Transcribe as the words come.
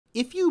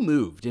If you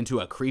moved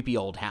into a creepy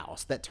old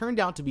house that turned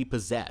out to be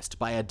possessed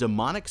by a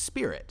demonic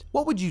spirit,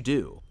 what would you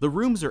do? The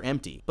rooms are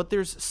empty, but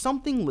there's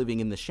something living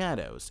in the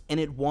shadows,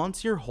 and it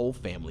wants your whole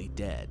family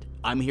dead.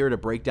 I'm here to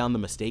break down the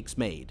mistakes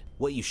made,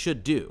 what you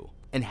should do,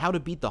 and how to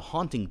beat the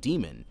haunting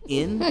demon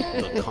in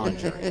The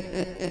Conjuring.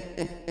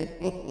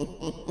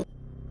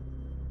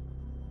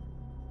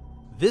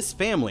 This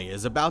family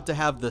is about to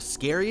have the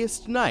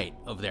scariest night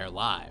of their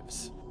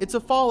lives. It's a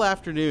fall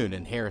afternoon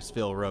in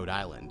Harrisville, Rhode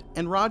Island,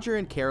 and Roger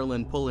and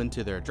Carolyn pull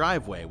into their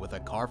driveway with a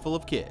car full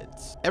of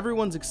kids.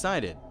 Everyone's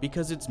excited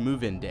because it's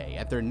move-in day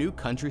at their new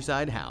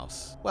countryside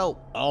house.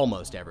 Well,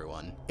 almost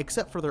everyone,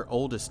 except for their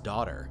oldest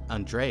daughter,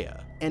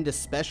 Andrea, and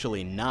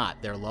especially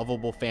not their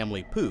lovable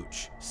family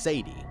pooch,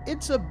 Sadie.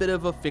 It's a bit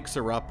of a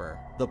fixer-upper.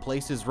 The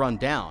place is run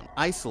down,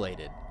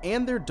 isolated,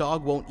 and their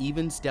dog won't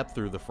even step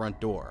through the front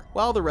door.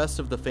 While the rest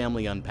of the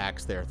family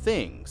unpacks their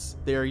things,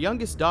 their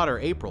youngest daughter,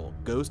 April,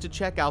 goes to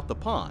check out the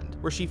pond,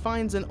 where she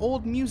finds an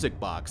old music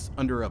box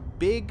under a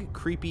big,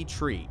 creepy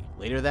tree.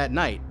 Later that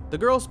night, the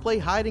girls play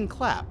hide and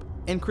clap,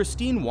 and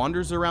Christine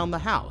wanders around the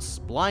house,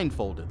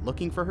 blindfolded,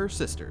 looking for her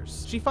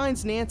sisters. She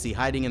finds Nancy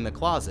hiding in the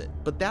closet,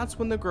 but that's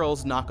when the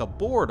girls knock a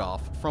board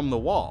off from the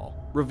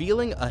wall,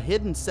 revealing a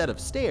hidden set of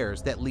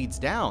stairs that leads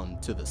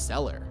down to the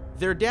cellar.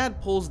 Their dad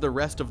pulls the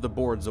rest of the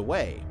boards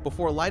away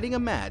before lighting a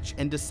match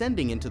and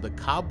descending into the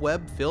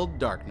cobweb-filled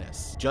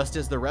darkness. Just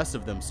as the rest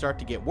of them start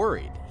to get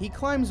worried, he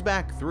climbs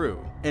back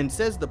through and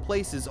says the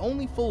place is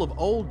only full of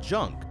old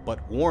junk,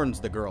 but warns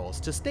the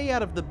girls to stay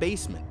out of the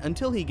basement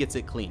until he gets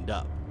it cleaned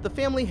up. The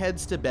family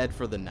heads to bed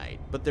for the night,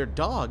 but their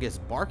dog is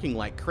barking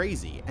like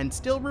crazy and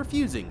still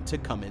refusing to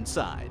come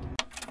inside.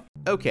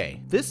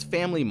 Okay, this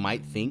family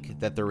might think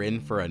that they're in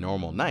for a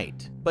normal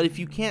night, but if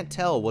you can't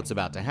tell what's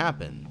about to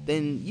happen,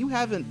 then you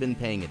haven't been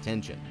paying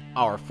attention.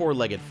 Our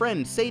four-legged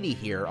friend Sadie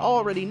here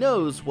already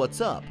knows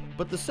what's up,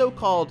 but the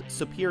so-called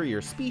superior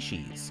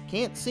species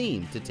can't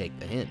seem to take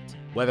the hint.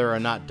 Whether or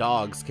not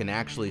dogs can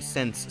actually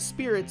sense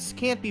spirits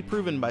can't be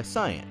proven by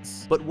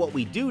science, but what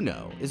we do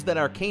know is that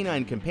our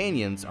canine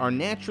companions are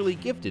naturally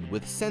gifted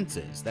with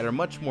senses that are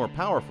much more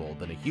powerful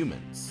than a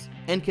human's,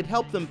 and could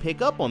help them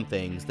pick up on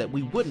things that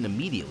we wouldn't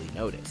immediately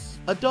notice.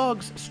 A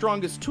dog's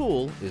strongest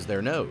tool is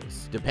their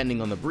nose.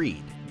 Depending on the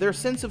breed, their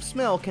sense of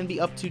smell can be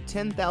up to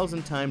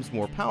 10,000 times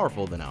more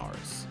powerful than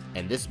ours.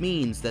 And this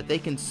means that they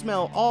can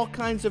smell all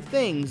kinds of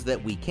things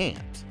that we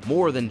can't.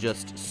 More than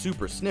just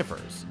super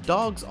sniffers,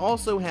 dogs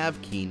also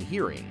have keen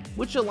hearing,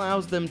 which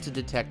allows them to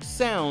detect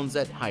sounds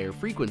at higher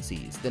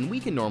frequencies than we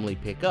can normally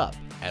pick up,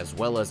 as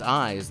well as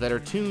eyes that are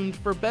tuned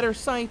for better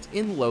sight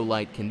in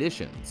low-light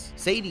conditions.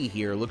 Sadie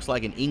here looks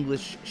like an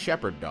English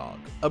shepherd dog,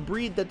 a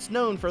breed that's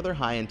known for their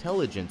high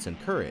intelligence and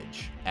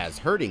courage. As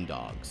herding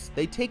dogs,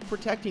 they take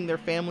protecting their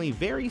family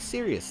very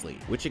seriously,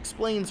 which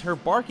explains her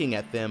barking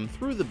at them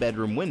through the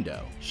bedroom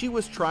window. She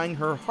was trying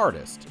her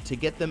hardest to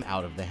get them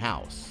out of the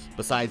house.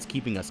 Besides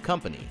keeping us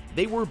company,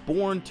 they were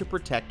born to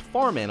protect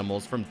farm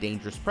animals from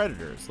dangerous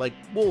predators like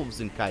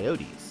wolves and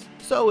coyotes.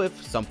 So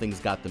if something's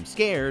got them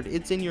scared,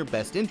 it's in your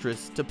best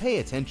interest to pay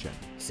attention.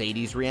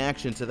 Sadie's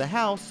reaction to the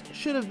house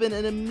should have been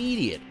an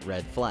immediate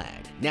red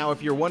flag. Now,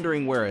 if you're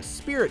wondering where a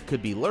spirit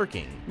could be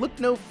lurking, look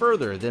no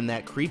further than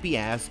that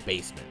creepy-ass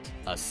basement.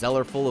 A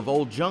cellar full of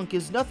old junk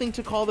is nothing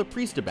to call the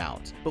priest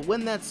about, but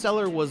when that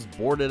cellar was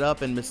boarded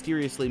up and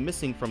mysteriously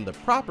missing from the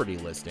property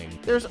listing,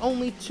 there's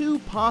only two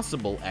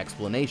possible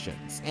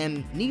explanations,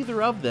 and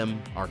neither of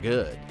them are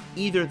good.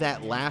 Either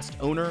that last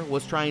owner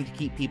was trying to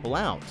keep people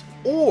out,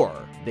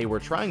 or they were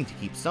trying to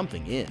keep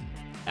something in.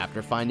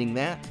 After finding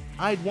that,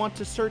 I'd want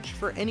to search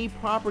for any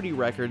property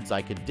records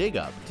I could dig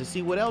up to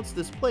see what else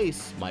this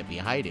place might be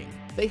hiding.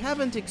 They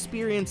haven't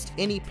experienced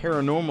any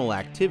paranormal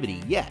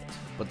activity yet,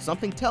 but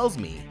something tells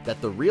me that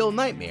the real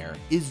nightmare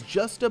is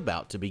just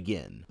about to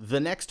begin.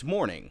 The next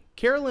morning,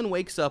 Carolyn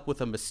wakes up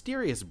with a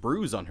mysterious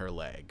bruise on her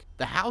leg.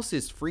 The house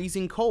is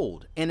freezing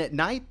cold, and at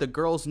night the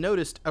girls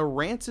noticed a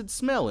rancid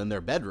smell in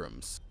their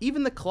bedrooms.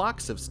 Even the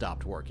clocks have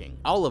stopped working,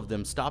 all of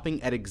them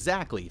stopping at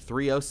exactly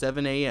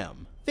 3:07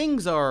 a.m.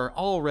 Things are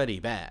already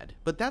bad,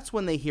 but that's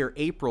when they hear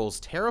April's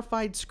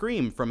terrified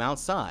scream from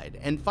outside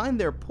and find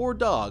their poor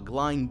dog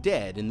lying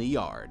dead in the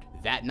yard.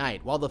 That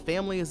night, while the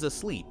family is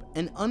asleep,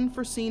 an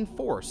unforeseen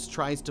force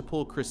tries to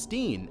pull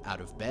Christine out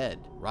of bed.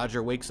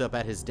 Roger wakes up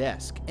at his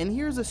desk and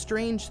hears a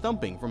strange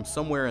thumping from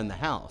somewhere in the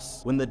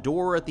house. When the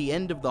door at the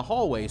end of the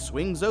hallway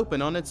swings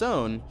open on its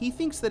own, he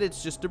thinks that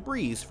it's just a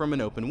breeze from an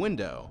open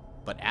window.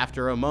 But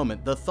after a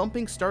moment, the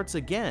thumping starts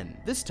again,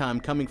 this time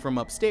coming from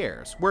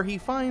upstairs, where he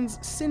finds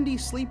Cindy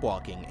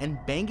sleepwalking and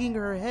banging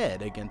her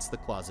head against the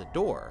closet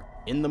door.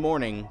 In the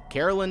morning,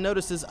 Carolyn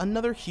notices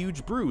another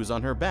huge bruise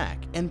on her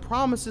back and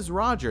promises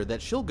Roger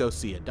that she'll go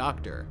see a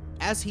doctor.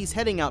 As he's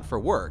heading out for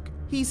work,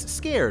 he's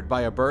scared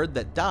by a bird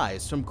that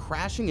dies from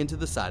crashing into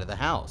the side of the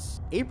house.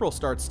 April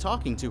starts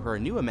talking to her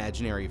new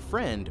imaginary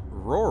friend,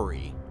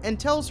 Rory, and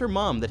tells her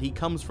mom that he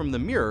comes from the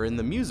mirror in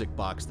the music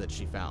box that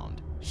she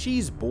found.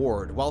 She's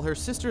bored while her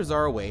sisters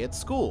are away at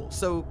school,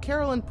 so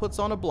Carolyn puts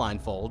on a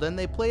blindfold and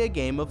they play a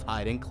game of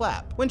hide and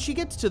clap. When she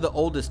gets to the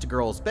oldest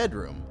girl's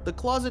bedroom, the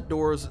closet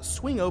doors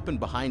swing open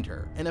behind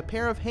her and a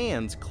pair of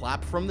hands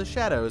clap from the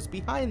shadows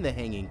behind the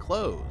hanging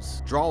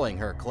clothes, drawing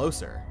her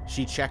closer.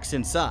 She checks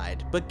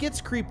inside, but gets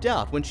creeped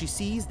out when she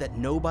sees that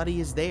nobody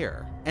is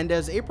there. And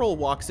as April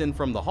walks in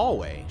from the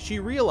hallway, she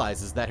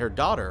realizes that her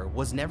daughter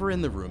was never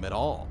in the room at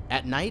all.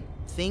 At night,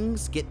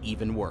 things get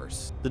even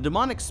worse. The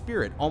demonic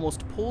spirit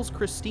almost pulls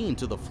Christine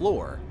to the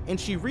floor, and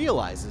she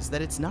realizes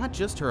that it's not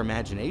just her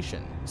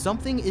imagination.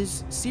 Something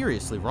is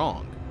seriously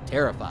wrong.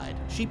 Terrified,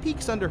 she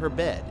peeks under her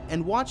bed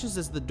and watches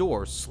as the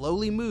door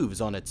slowly moves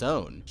on its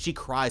own. She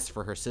cries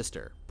for her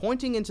sister,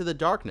 pointing into the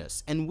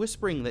darkness and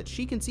whispering that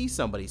she can see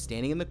somebody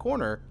standing in the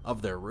corner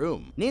of their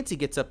room. Nancy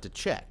gets up to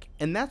check,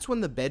 and that's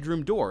when the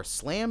bedroom door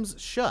slams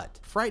shut,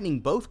 frightening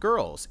both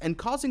girls and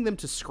causing them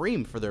to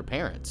scream for their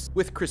parents,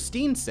 with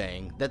Christine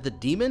saying that the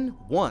demon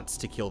wants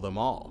to kill them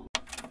all.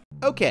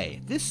 Okay,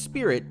 this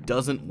spirit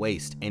doesn't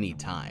waste any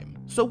time.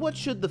 So what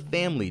should the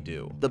family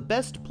do? The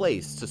best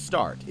place to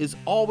start is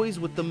always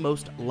with the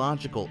most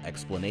logical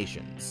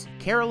explanations.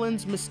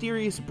 Carolyn's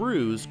mysterious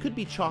bruise could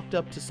be chalked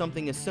up to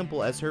something as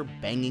simple as her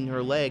banging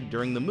her leg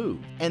during the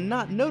move and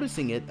not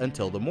noticing it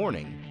until the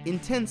morning.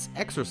 Intense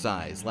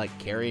exercise, like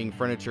carrying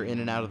furniture in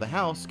and out of the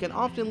house, can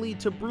often lead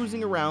to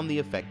bruising around the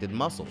affected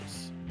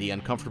muscles. The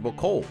uncomfortable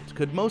cold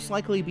could most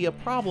likely be a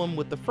problem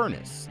with the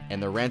furnace,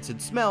 and the rancid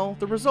smell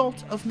the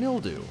result of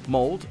mildew,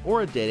 mold,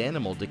 or a dead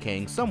animal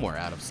decaying somewhere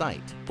out of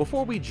sight.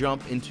 Before we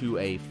jump into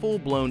a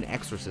full-blown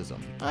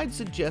exorcism, I'd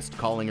suggest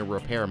calling a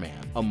repairman,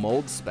 a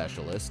mold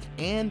specialist,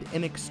 and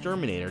an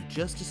exterminator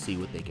just to see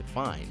what they could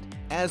find.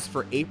 As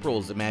for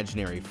April's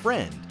imaginary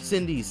friend,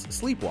 Cindy's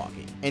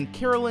sleepwalking, and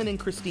Carolyn and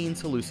Christine's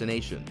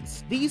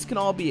hallucinations, these can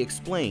all be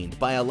explained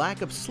by a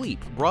lack of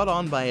sleep brought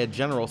on by a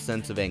general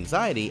sense of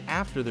anxiety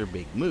after their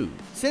big move.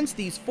 Since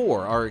these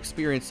four are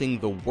experiencing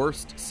the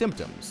worst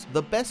symptoms,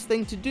 the best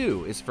thing to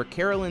do is for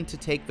Carolyn to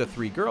take the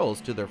three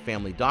girls to their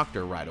family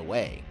doctor right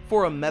away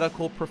for a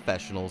medical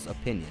professional's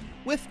opinion.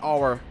 With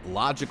our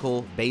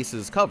logical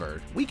bases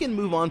covered, we can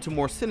move on to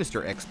more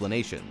sinister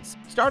explanations,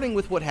 starting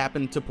with what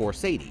happened to poor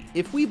Sadie.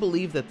 If we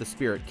believe that the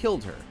spirit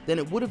killed her, then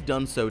it would have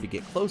done so to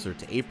get closer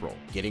to April,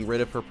 getting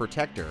rid of her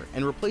protector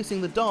and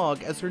replacing the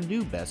dog as her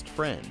new best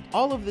friend.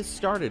 All of this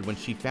started when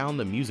she found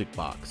the music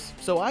box,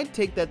 so I'd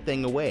take that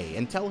thing away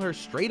and tell her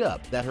straight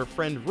up that her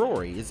friend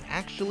Rory is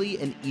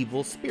actually an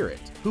evil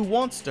spirit who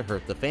wants to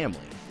hurt the family.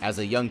 As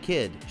a young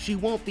kid, she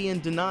won't be in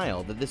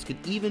denial that this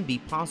could even be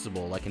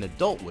possible like an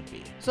adult would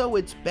be, so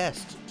it's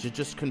best to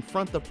just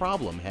confront the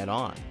problem head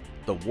on.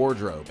 The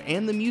wardrobe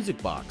and the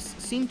music box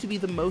seem to be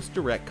the most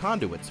direct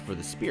conduits for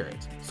the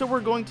spirit, so we're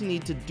going to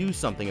need to do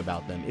something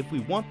about them if we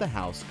want the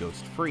house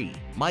ghost-free.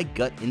 My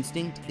gut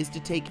instinct is to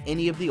take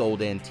any of the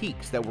old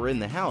antiques that were in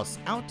the house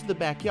out to the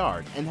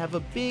backyard and have a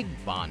big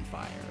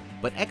bonfire.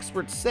 But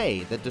experts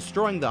say that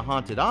destroying the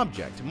haunted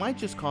object might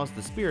just cause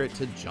the spirit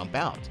to jump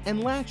out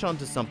and latch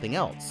onto something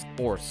else,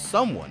 or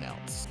someone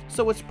else,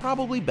 so it's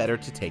probably better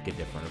to take a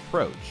different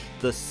approach.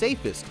 The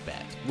safest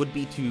bet would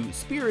be to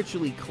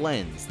spiritually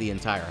cleanse the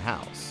entire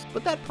house,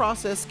 but that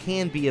process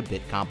can be a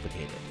bit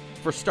complicated.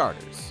 For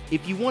starters,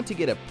 if you want to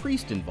get a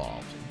priest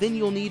involved, then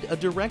you'll need a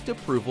direct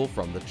approval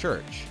from the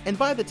church, and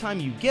by the time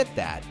you get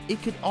that,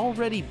 it could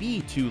already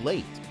be too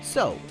late.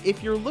 So,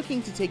 if you're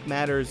looking to take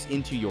matters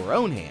into your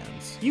own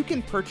hands, you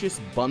can purchase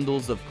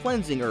bundles of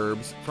cleansing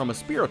herbs from a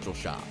spiritual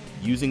shop,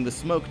 using the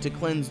smoke to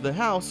cleanse the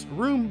house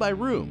room by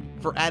room.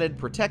 For added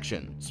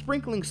protection,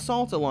 sprinkling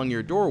salt along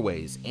your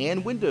doorways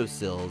and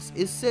windowsills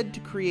is said to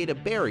create a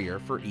barrier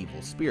for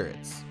evil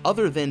spirits.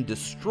 Other than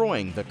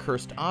destroying the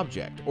cursed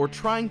object or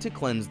trying to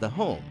cleanse the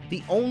home,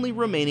 the only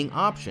remaining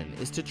option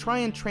is to try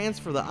and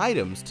transfer the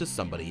items to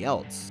somebody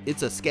else.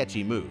 It's a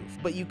sketchy move,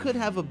 but you could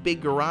have a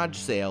big garage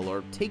sale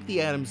or take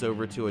the items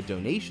over to a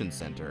donation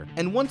center,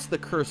 and once the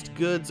cursed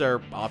goods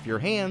are off your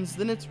hands,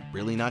 then it's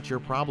really not your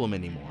problem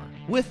anymore.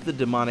 With the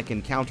demonic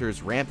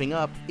encounters ramping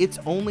up, it's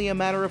only a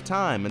matter of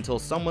time until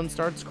someone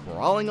starts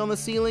crawling on the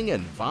ceiling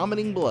and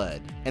vomiting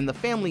blood, and the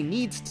family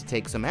needs to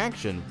take some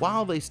action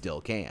while they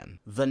still can.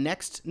 The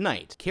next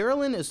night,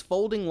 Carolyn is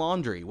folding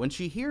laundry when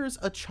she hears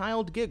a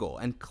child giggle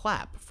and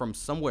clap from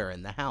somewhere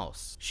in the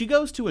house. She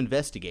goes to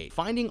investigate,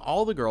 finding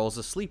all the girls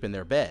asleep in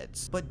their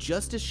beds, but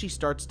just as she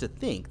starts to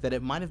think that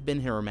it might have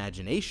been her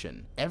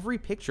imagination, every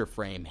picture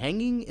frame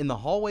hanging in the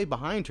hallway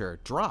behind her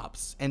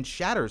drops and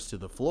shatters to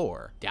the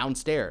floor.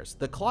 Downstairs,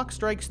 the clock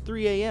strikes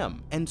 3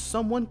 a.m. and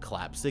someone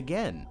claps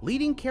again,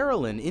 leading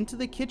Carolyn into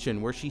the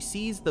kitchen where she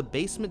sees the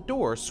basement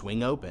door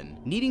swing open.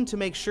 Needing to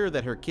make sure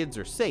that her kids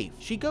are safe,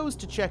 she goes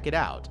to check it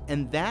out,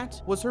 and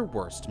that was her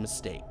worst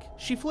mistake.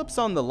 She flips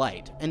on the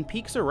light and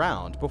peeks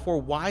around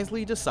before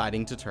wisely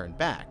deciding to turn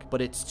back,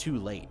 but it's too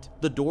late.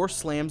 The door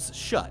slams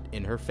shut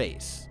in her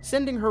face,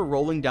 sending her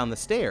rolling down the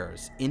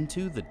stairs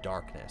into the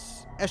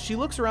darkness. As she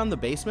looks around the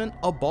basement,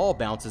 a ball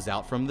bounces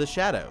out from the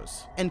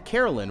shadows, and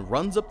Carolyn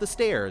runs up the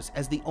stairs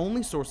as the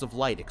only source of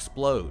light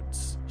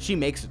explodes. She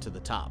makes it to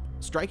the top,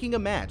 striking a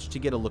match to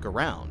get a look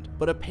around,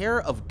 but a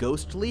pair of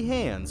ghostly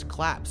hands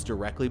claps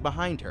directly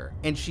behind her,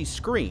 and she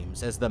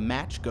screams as the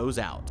match goes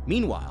out.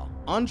 Meanwhile,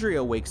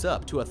 Andrea wakes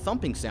up to a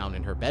thumping sound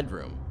in her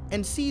bedroom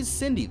and sees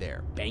Cindy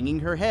there, banging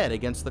her head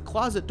against the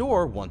closet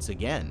door once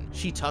again.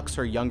 She tucks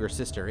her younger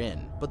sister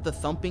in, but the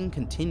thumping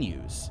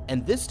continues,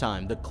 and this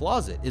time the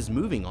closet is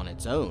moving on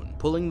its own.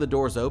 Pulling the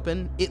doors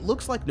open, it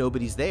looks like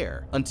nobody's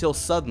there, until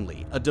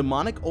suddenly a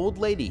demonic old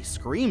lady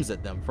screams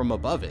at them from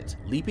above it,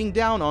 leaping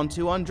down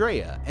onto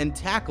Andrea and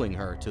tackling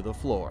her to the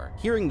floor.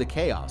 Hearing the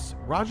chaos,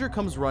 Roger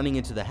comes running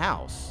into the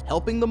house,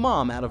 helping the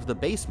mom out of the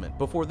basement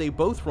before they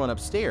both run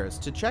upstairs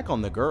to check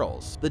on the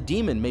girls. The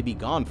demon may be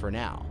gone for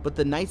now, but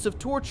the nights of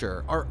torture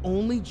are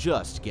only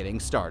just getting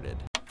started.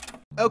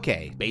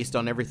 Okay, based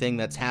on everything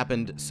that's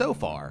happened so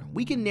far,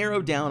 we can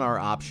narrow down our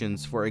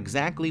options for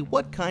exactly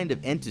what kind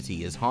of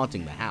entity is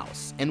haunting the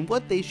house and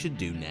what they should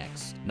do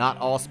next. Not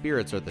all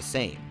spirits are the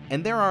same,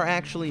 and there are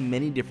actually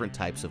many different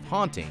types of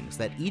hauntings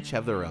that each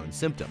have their own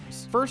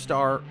symptoms. First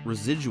are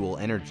residual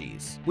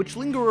energies, which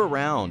linger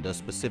around a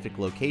specific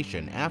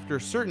location after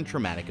certain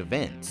traumatic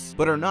events,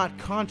 but are not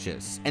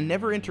conscious and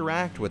never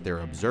interact with their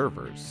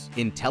observers.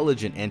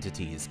 Intelligent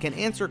entities can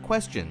answer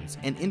questions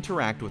and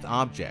interact with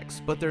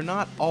objects, but they're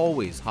not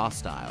always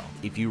hostile.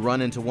 If you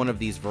run into one of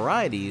these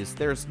varieties,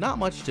 there's not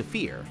much to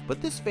fear,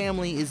 but this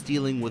family is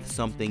dealing with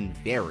something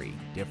very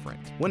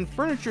different. When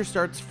furniture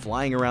starts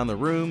flying around the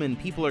room and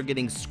people are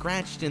getting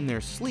scratched in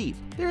their sleep,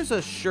 there's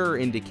a sure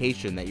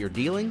indication that you're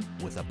dealing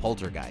with a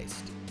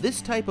poltergeist.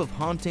 This type of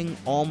haunting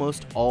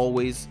almost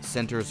always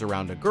centers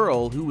around a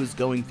girl who is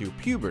going through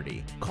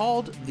puberty,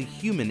 called the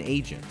human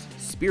agent.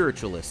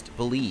 Spiritualists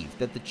believe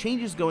that the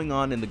changes going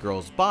on in the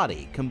girl's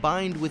body,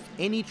 combined with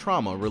any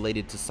trauma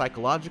related to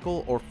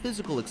psychological or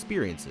physical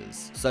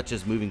experiences, such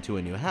as moving to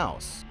a new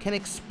house, can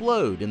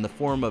explode in the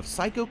form of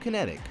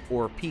psychokinetic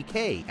or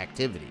PK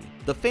activity.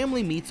 The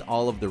family meets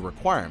all of the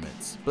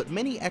requirements, but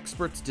many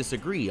experts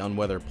disagree on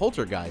whether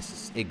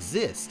poltergeists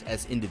exist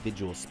as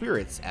individual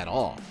spirits at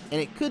all,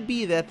 and it could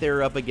be that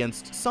they're up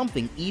against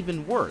something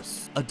even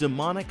worse, a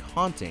demonic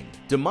haunting.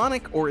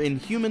 Demonic or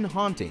inhuman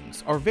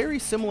hauntings are very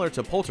similar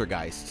to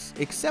poltergeists,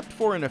 except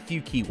for in a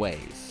few key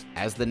ways.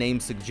 As the name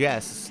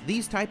suggests,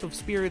 these type of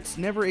spirits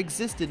never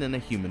existed in a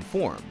human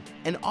form,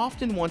 and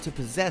often want to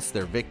possess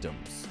their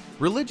victims.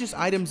 Religious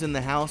items in the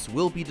house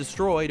will be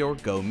destroyed or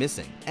go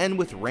missing, and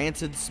with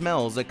rancid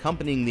smells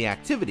accompanying the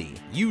activity,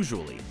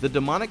 usually the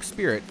demonic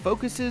spirit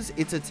focuses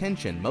its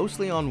attention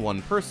mostly on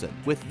one person,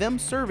 with them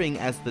serving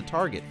as the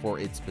target for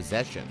its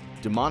possession.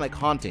 Demonic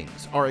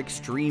hauntings are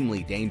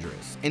extremely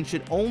dangerous and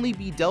should only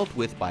be dealt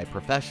with by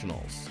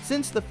professionals.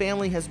 Since the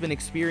family has been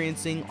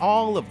experiencing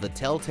all of the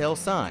telltale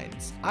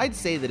signs, I'd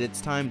say that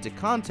it's time to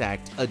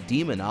contact a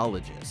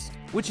demonologist,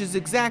 which is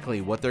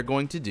exactly what they're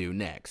going to do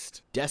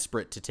next.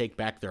 Desperate to take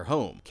back their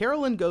home,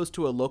 Carolyn goes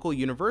to a local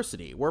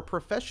university where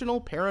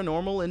professional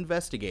paranormal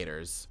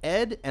investigators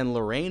Ed and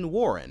Lorraine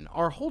Warren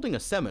are holding a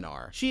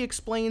seminar. She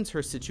explains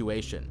her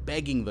situation,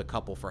 begging the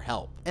couple for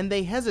help, and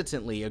they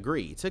hesitantly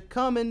agree to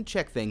come and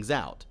check things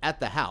out. At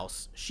the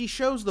house, she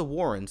shows the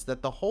Warrens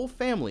that the whole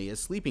family is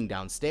sleeping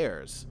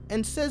downstairs,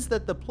 and says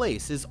that the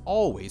place is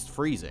always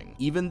freezing,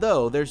 even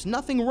though there's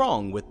nothing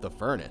wrong with the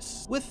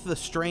furnace. With the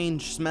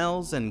strange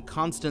smells and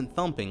constant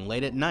thumping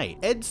late at night,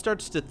 Ed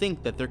starts to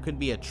think that there could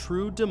be a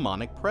true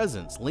demonic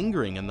presence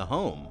lingering in the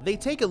home. They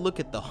take a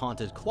look at the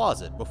haunted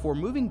closet before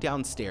moving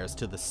downstairs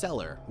to the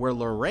cellar, where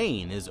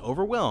Lorraine is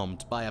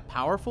overwhelmed by a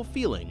powerful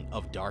feeling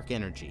of dark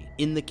energy.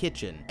 In the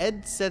kitchen,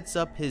 Ed sets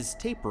up his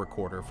tape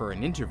recorder for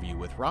an interview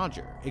with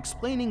Roger,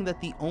 explaining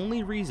that the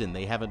only reason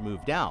they haven't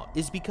moved out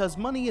is because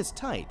money is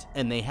tight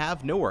and they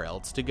have nowhere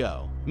else to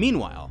go.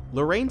 Meanwhile,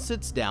 Lorraine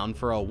sits down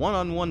for a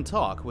one-on-one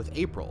talk with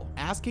April,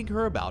 asking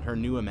her about her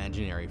new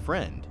imaginary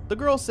friend. The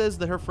girl says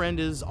that her friend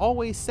is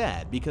always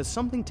sad because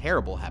something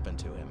terrible happened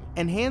to him,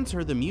 and hands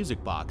her the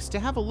music box to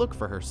have a look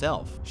for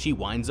herself. She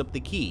winds up the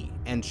key,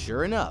 and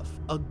sure enough,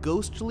 a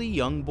ghostly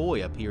young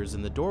boy appears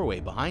in the doorway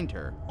behind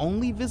her,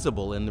 only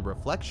visible in the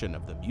reflection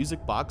of the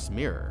music box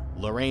mirror.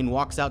 Lorraine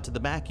walks out to the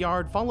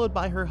backyard, followed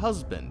by her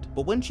husband,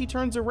 but when she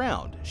turns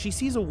around, she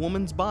sees a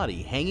woman's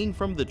body hanging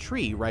from the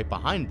tree right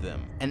behind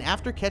them, and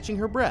after catching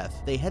her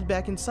breath, they head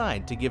back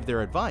inside to give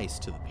their advice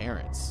to the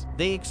parents.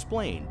 They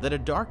explain that a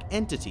dark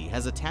entity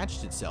has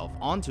attached itself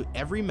onto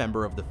every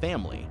member of the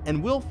family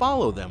and will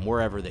follow them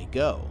wherever they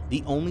go.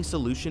 The only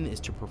solution is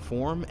to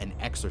perform an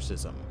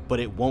exorcism, but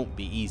it won't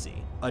be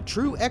easy. A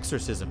true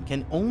exorcism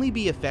can only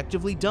be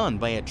effectively done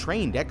by a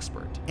trained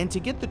expert, and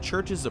to get the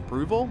church's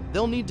approval,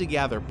 they'll need to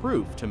gather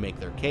proof to make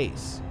their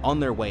case. On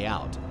their way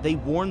out, they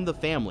warn the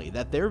family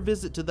that their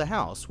visit to the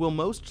house will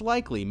most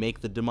likely make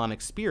the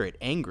demonic spirit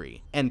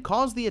angry and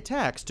cause the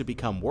attacks to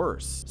become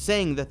worse,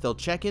 saying that they'll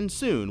check in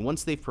soon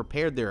once they've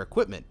prepared their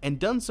equipment and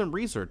done some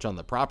research on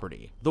the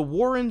property. The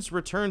Warrens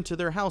return to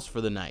their house for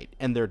the night,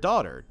 and their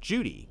daughter,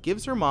 Judy,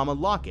 gives her mom a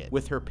locket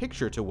with her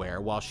picture to wear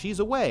while she's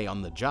away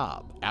on the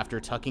job. After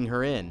tucking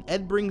her in,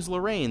 Ed brings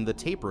Lorraine the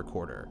tape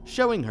recorder,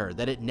 showing her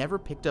that it never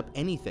picked up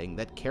anything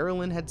that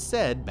Carolyn had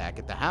said back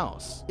at the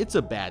house. It's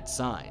a bad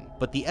sign,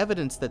 but the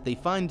evidence that they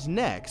find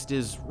next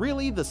is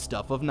really the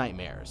stuff of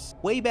nightmares.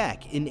 Way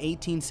back in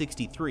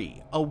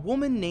 1863, a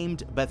woman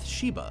named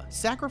Bathsheba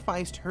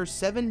sacrificed her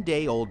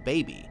 7-day-old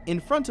baby in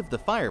front of the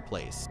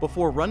fireplace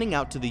before running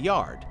out to the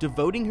yard,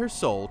 devoting her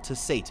soul to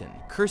Satan,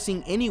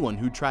 cursing anyone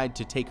who tried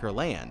to take her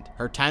land.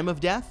 Her time of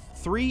death?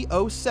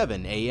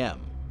 3:07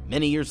 a.m.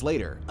 Many years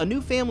later, a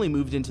new family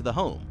moved into the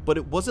home, but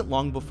it wasn't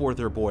long before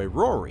their boy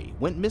Rory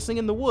went missing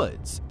in the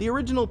woods. The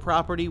original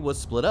property was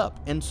split up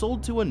and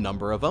sold to a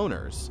number of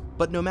owners.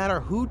 But no matter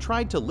who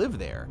tried to live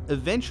there,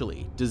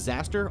 eventually,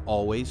 disaster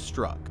always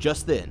struck.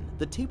 Just then,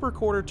 the tape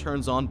recorder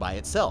turns on by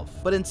itself,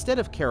 but instead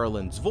of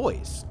Carolyn's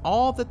voice,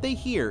 all that they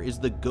hear is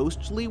the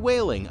ghostly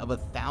wailing of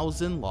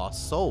 1,000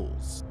 lost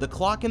souls. The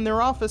clock in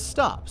their office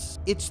stops.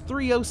 It's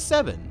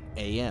 3:07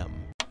 a.m.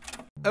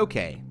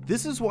 Okay,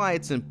 this is why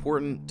it's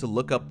important to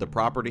look up the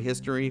property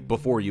history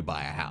before you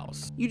buy a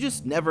house. You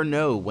just never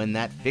know when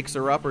that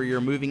fixer-upper you're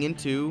moving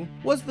into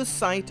was the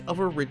site of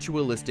a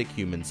ritualistic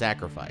human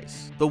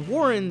sacrifice. The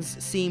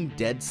Warrens seem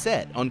dead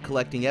set on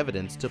collecting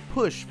evidence to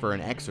push for an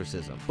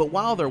exorcism, but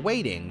while they're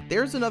waiting,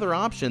 there's another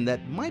option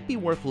that might be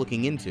worth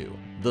looking into.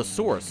 The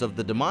source of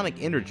the demonic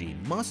energy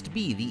must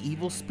be the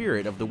evil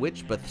spirit of the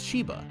witch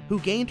Bathsheba, who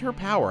gained her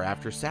power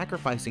after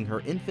sacrificing her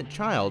infant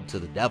child to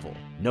the devil.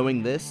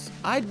 Knowing this,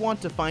 I'd want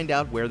to find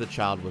out where the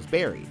child was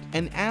buried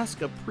and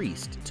ask a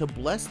priest to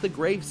bless the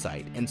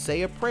gravesite and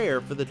say a prayer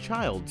for the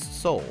child's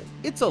soul.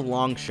 It's a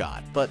long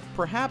shot, but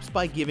perhaps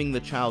by giving the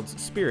child's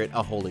spirit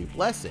a holy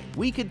blessing,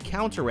 we could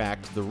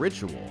counteract the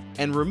ritual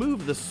and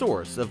remove the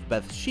source of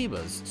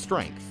Bathsheba's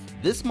strength.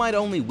 This might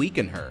only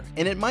weaken her,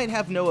 and it might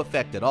have no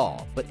effect at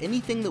all, but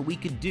anything that we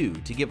could do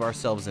to give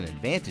ourselves an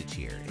advantage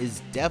here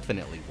is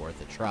definitely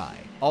worth a try.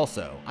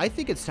 Also, I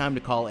think it's time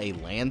to call a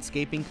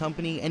landscaping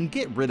company and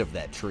get rid of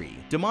that tree.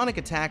 Demonic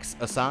attacks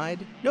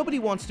aside, nobody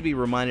wants to be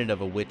reminded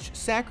of a witch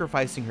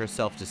sacrificing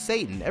herself to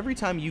Satan every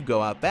time you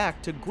go out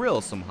back to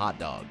grill some hot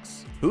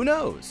dogs. Who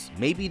knows?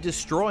 Maybe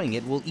destroying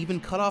it will even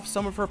cut off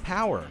some of her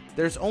power.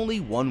 There's only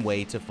one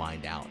way to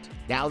find out.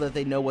 Now that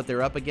they know what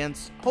they're up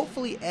against,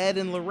 hopefully Ed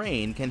and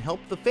Lorraine can help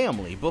the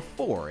family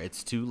before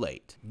it's too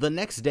late. The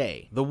next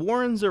day, the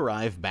Warrens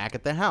arrive back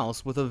at the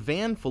house with a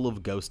van full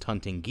of ghost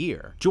hunting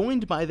gear,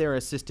 joined by their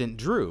assistant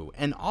Drew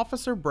and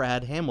Officer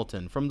Brad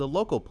Hamilton from the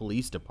local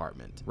police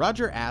department.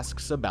 Roger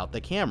asks about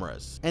the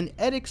cameras, and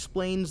Ed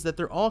explains that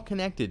they're all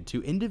connected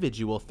to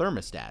individual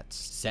thermostats,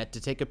 set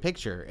to take a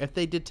picture if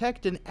they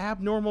detect an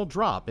abnormal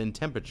drop in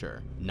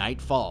temperature.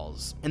 Night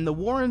falls, and the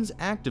Warrens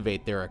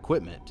activate their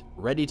equipment,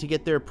 ready to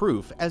get their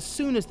proof as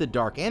soon as the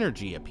dark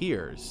energy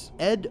appears.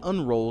 Ed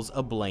unrolls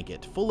a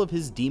blanket full of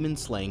his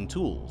demon-slaying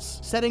tools,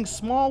 setting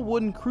small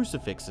wooden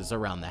crucifixes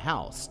around the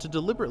house to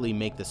deliberately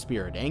make the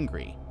spirit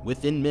angry.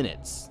 Within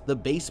minutes, the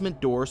basement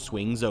door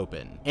swings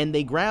open, and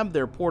they grab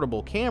their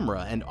portable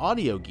camera and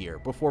audio gear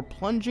before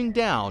plunging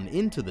down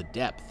into the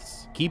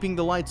depths, keeping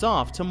the lights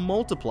off to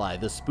multiply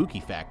the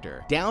spooky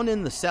factor. Down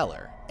in the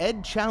cellar,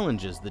 Ed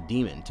challenges the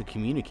demon to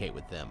communicate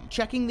with them,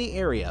 checking the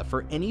area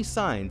for any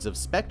signs of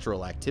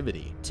spectral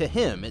activity. To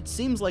him, it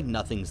seems like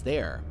nothing's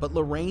there, but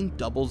Lorraine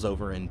doubles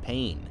over in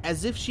pain,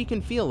 as if she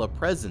can feel a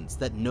presence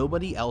that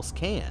nobody else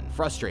can.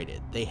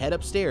 Frustrated, they head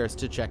upstairs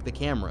to check the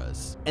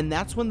cameras, and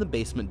that's when the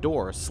basement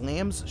door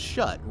slams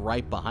shut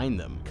right behind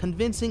them,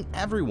 convincing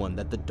everyone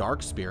that the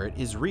dark spirit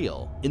is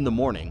real. In the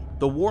morning,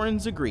 the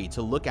Warrens agree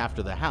to look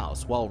after the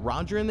house while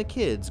Roger and the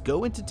kids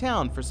go into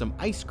town for some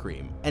ice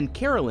cream, and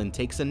Carolyn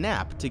takes a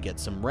nap to get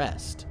some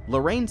rest.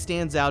 Lorraine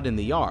stands out in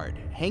the yard,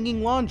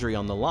 hanging laundry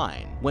on the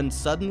line, when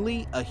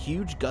suddenly a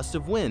huge gust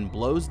of wind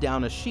blows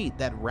down a sheet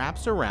that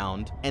wraps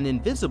around an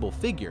invisible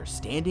figure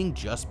standing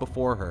just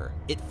before her.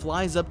 It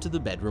flies up to the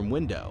bedroom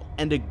window,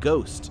 and a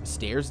ghost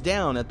stares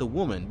down at the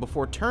woman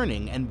before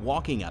turning and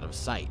walking out of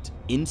sight.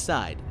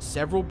 Inside,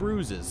 several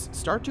bruises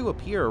start to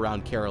appear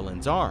around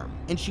Carolyn's arm,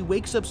 and she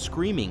wakes up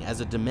screaming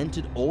as a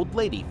demented old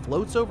lady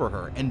floats over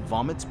her and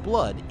vomits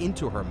blood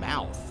into her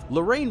mouth.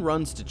 Lorraine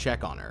runs to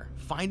check on her,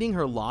 finding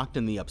her locked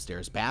in the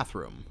upstairs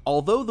bathroom.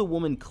 Although the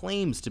woman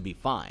claims to be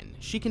fine,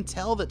 she can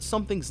tell that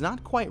something's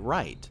not quite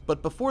right.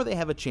 But before they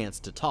have a chance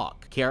to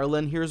talk,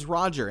 Carolyn hears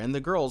Roger and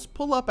the girls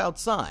pull up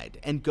outside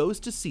and goes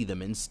to see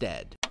them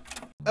instead.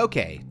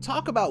 Okay,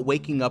 talk about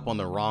waking up on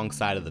the wrong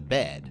side of the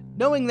bed.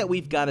 Knowing that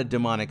we've got a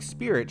demonic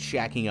spirit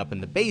shacking up in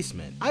the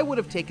basement, I would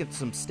have taken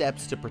some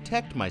steps to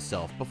protect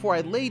myself before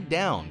I laid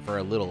down for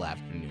a little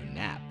afternoon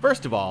nap.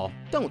 First of all,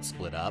 don't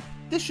split up.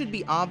 This should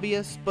be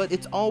obvious, but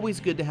it's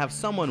always good to have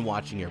someone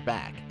watching your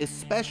back,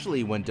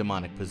 especially when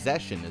demonic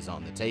possession is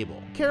on the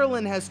table.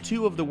 Carolyn has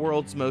two of the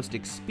world's most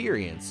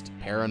experienced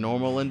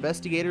paranormal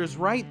investigators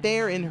right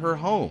there in her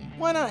home.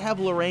 Why not have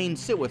Lorraine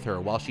sit with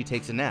her while she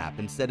takes a nap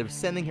instead of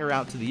sending her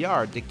out to the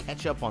yard to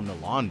catch up on the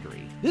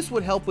laundry? This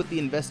would help with the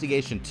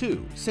investigation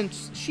too,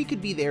 since she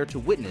could be there to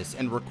witness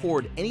and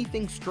record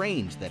anything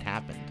strange that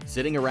happened.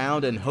 Sitting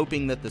around and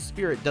hoping that the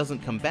spirit doesn't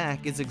come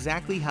back is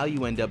exactly how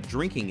you end end up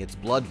drinking its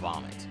blood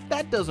vomit.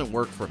 That doesn't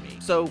work for me,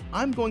 so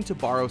I'm going to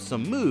borrow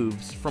some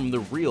moves from the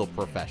real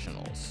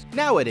professionals.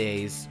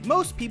 Nowadays,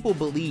 most people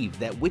believe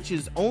that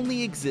witches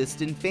only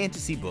exist in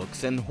fantasy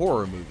books and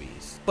horror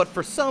movies. But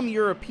for some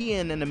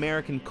European and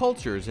American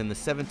cultures in the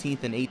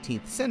 17th and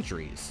 18th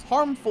centuries,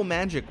 harmful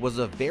magic was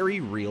a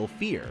very real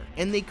fear,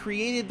 and they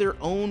created their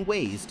own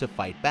ways to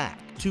fight back.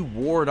 To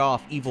ward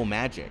off evil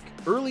magic,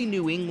 early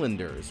New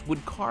Englanders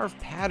would carve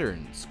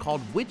patterns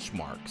called witch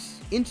marks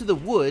into the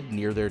wood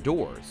near their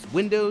doors,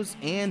 windows,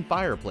 and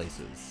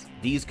fireplaces.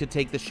 These could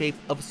take the shape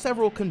of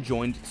several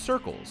conjoined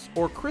circles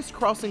or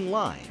crisscrossing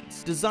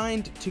lines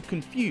designed to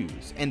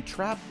confuse and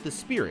trap the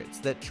spirits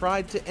that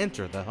tried to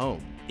enter the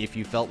home. If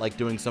you felt like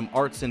doing some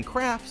arts and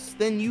crafts,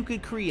 then you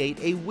could create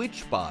a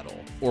witch bottle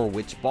or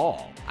witch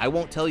ball. I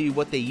won't tell you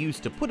what they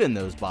used to put in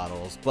those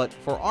bottles, but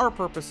for our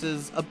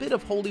purposes, a bit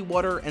of holy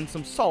water and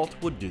some salt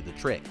would do the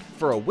trick.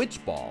 For a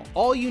witch ball,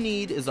 all you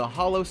need is a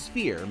hollow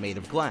sphere made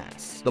of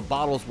glass. The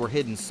bottles were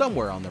hidden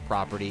somewhere on the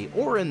property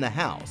or in the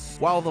house,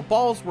 while the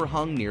balls were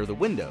hung near the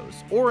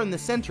windows or in the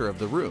center of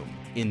the room.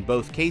 In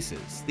both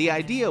cases, the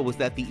idea was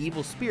that the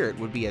evil spirit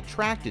would be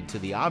attracted to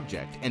the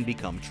object and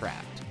become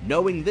trapped.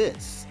 Knowing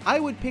this, I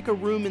would pick a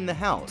room in the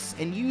house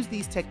and use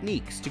these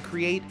techniques to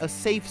create a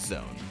safe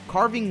zone,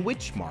 carving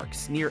witch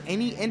marks near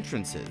any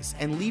entrances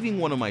and leaving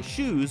one of my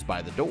shoes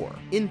by the door.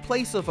 In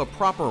place of a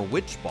proper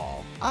witch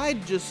ball,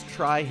 I'd just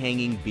try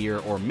hanging beer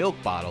or milk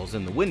bottles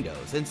in the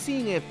windows and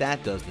seeing if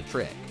that does the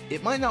trick.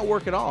 It might not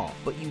work at all,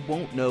 but you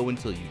won't know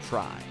until you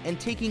try. And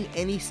taking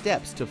any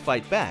steps to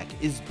fight back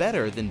is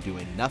better than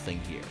doing nothing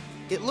here.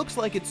 It looks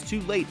like it's too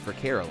late for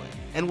Carolyn,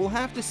 and we'll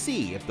have to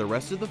see if the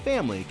rest of the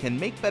family can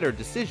make better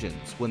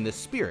decisions when the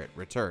spirit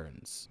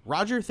returns.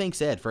 Roger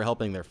thanks Ed for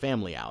helping their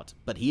family out,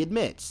 but he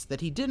admits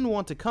that he didn't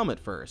want to come at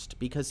first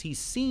because he's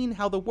seen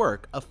how the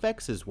work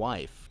affects his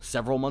wife.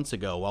 Several months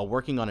ago, while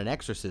working on an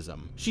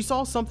exorcism, she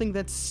saw something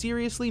that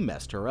seriously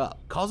messed her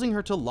up, causing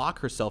her to lock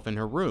herself in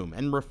her room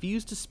and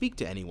refuse to speak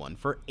to anyone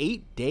for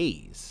 8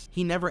 days.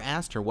 He never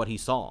asked her what he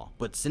saw,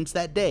 but since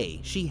that day,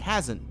 she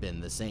hasn't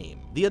been the same.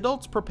 The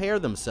adults prepare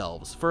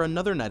themselves for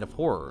another night of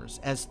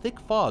horrors as thick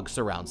fog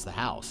surrounds the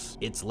house.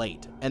 It's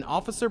late, and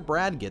Officer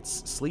Brad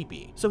gets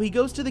sleepy, so he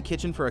goes to the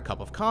kitchen for a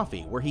cup of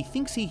coffee where he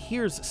thinks he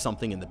hears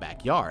something in the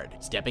backyard.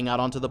 Stepping out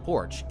onto the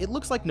porch, it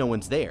looks like no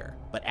one's there,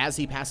 but as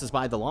he passes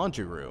by the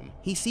laundry room,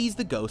 he sees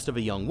the ghost of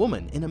a young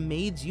woman in a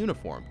maid's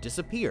uniform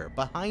disappear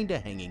behind a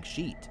hanging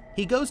sheet.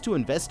 He goes to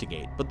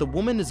investigate, but the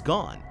woman is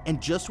gone, and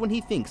just when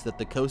he thinks that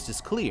the coast is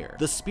clear,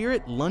 the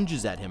spirit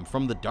lunges at him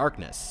from the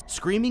darkness,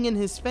 screaming in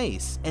his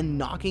face and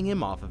knocking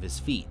him off of his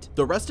feet.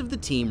 The rest of the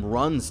team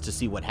runs to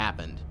see what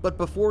happened, but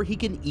before he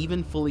can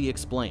even fully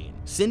explain,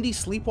 Cindy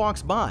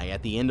sleepwalks by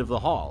at the end of the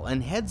hall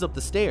and heads up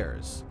the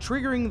stairs,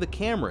 triggering the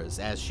cameras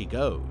as she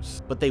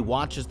goes. But they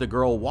watch as the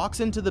girl walks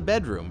into the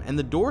bedroom and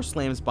the door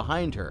slams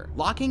behind her,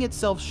 locking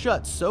itself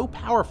shut so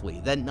powerfully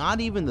that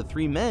not even the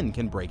 3 men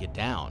can break it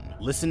down.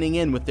 Listening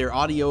in with their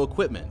audio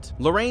equipment,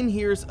 Lorraine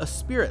hears a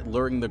spirit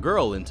luring the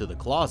girl into the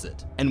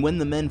closet, and when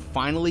the men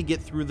finally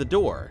get through the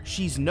door,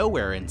 she's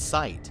nowhere in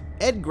sight.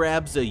 Ed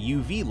grabs a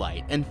UV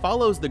light and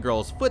follows the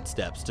girl's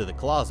footsteps to the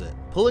closet,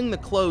 pulling the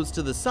clothes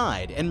to the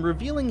side and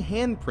revealing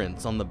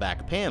handprints on the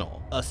back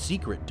panel, a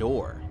secret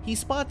door. He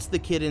spots the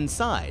kid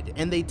inside,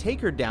 and they take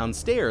her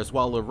downstairs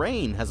while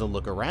Lorraine has a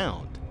look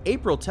around.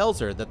 April tells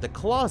her that the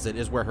closet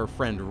is where her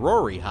friend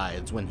Rory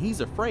hides when he's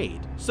afraid,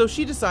 so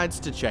she decides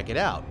to check it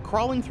out,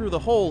 crawling through the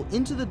hole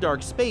into the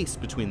dark space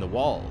between the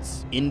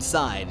walls.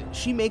 Inside,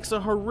 she makes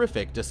a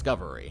horrific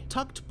discovery.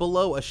 Tucked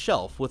below a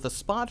shelf with a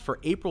spot for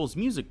April's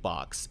music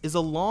box is a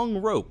long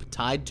rope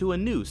tied to a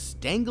noose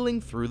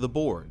dangling through the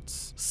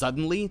boards.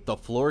 Suddenly, the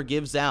floor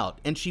gives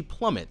out and she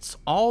plummets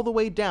all the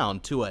way down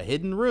to a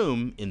hidden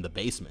room in the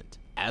basement.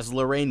 As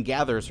Lorraine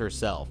gathers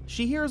herself,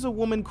 she hears a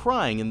woman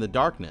crying in the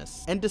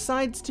darkness and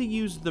decides to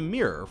use the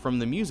mirror from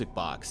the music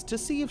box to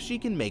see if she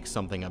can make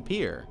something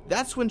appear.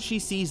 That's when she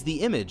sees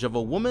the image of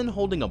a woman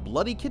holding a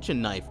bloody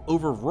kitchen knife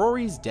over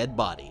Rory's dead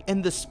body,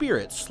 and the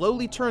spirit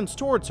slowly turns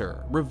towards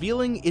her,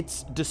 revealing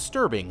its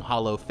disturbing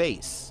hollow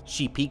face.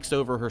 She peeks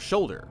over her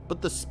shoulder,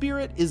 but the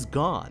spirit is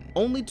gone,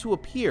 only to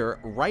appear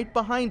right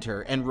behind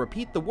her and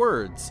repeat the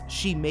words,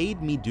 "She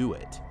made me do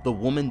it." The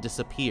woman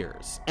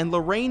disappears, and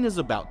Lorraine is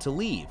about to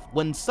leave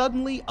when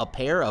suddenly a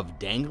pair of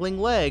dangling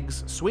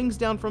legs swings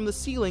down from the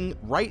ceiling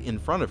right in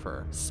front of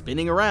her,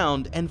 spinning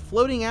around and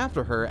floating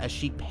after her as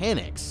she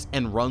panics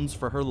and runs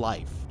for her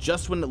life.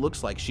 Just when it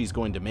looks like she's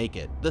going to make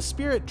it, the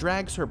spirit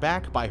drags her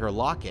back by her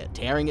locket,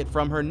 tearing it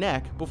from her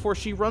neck before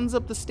she runs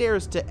up the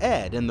stairs to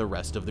Ed and the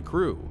rest of the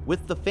crew.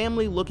 With the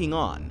family looking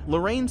on,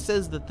 Lorraine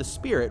says that the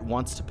spirit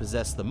wants to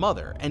possess the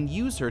mother and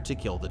use her to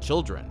kill the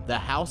children. The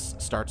house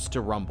starts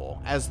to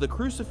rumble as the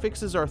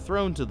crucifixes are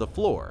thrown to the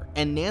floor,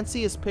 and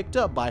Nancy is picked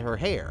up by her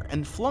hair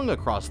and flung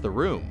across the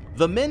room.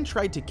 The men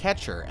try to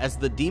catch her as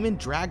the demon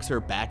drags her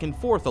back and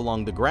forth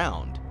along the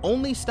ground,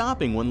 only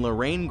stopping when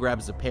Lorraine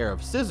grabs a pair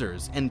of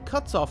scissors and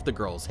cuts off the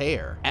girl's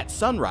hair. At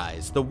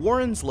sunrise, the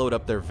Warrens load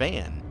up their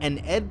van,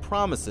 and Ed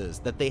promises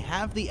that they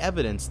have the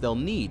evidence they'll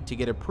need to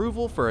get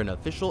approval for an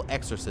official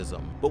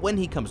exorcism. But when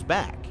he comes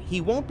back,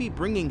 he won't be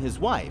bringing his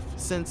wife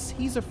since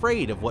he's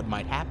afraid of what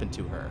might happen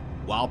to her.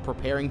 While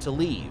preparing to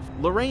leave,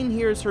 Lorraine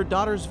hears her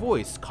daughter's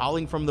voice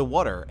calling from the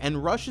water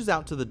and rushes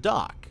out to the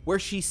dock, where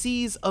she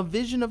sees a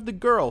vision of the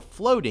girl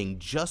floating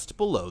just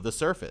below the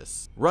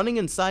surface. Running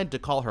inside to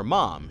call her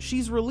mom,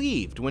 she's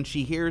relieved when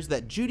she hears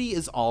that Judy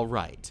is all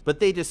right, but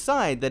they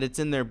decide that it's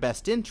in their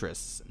best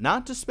interests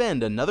not to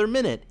spend another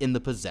minute in the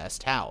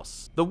possessed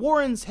house. The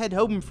Warrens head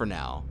home for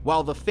now,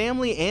 while the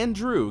family and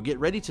Drew get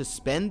ready to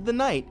spend the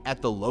night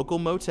at the local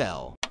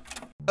motel.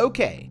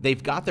 Okay,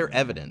 they've got their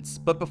evidence,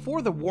 but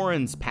before the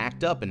Warrens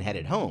packed up and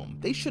headed home,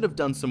 they should have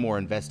done some more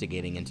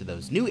investigating into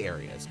those new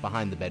areas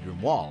behind the bedroom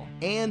wall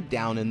and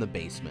down in the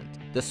basement.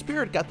 The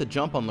spirit got the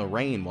jump on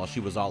Lorraine while she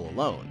was all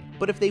alone,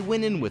 but if they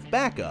went in with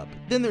backup,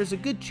 then there's a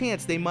good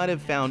chance they might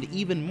have found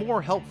even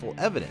more helpful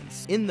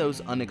evidence in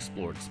those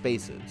unexplored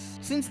spaces.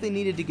 Since they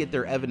needed to get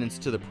their evidence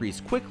to the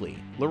priest quickly,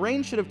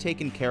 Lorraine should have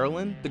taken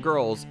Carolyn, the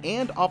girls,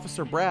 and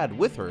Officer Brad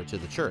with her to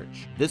the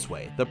church. This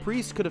way, the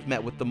priest could have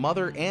met with the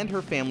mother and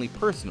her family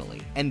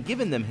personally and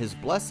given them his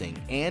blessing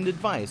and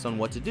advice on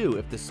what to do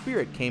if the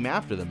spirit came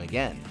after them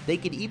again. They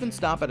could even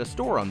stop at a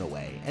store on the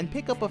way and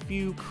pick up a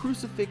few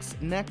crucifix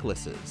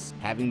necklaces,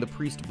 having the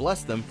priest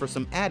bless them for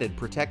some added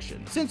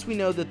protection. Since we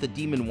know that the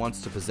demon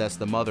wants to possess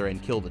the mother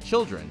and kill the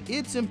children,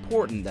 it's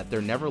important that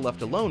they're never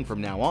left alone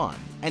from now on,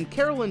 and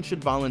Carolyn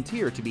should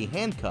volunteer to be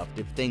handcuffed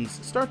if things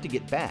start to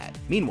get bad.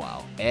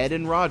 Meanwhile, Ed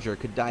and Roger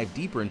could dive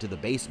deeper into the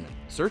basement,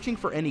 searching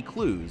for any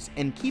clues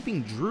and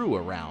keeping Drew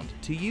around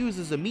to use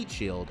as a meat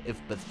shield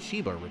if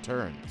Bathsheba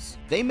returns.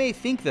 They may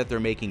think that they're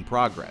making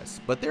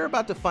progress, but they're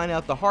about to find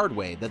out the hard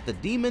way that the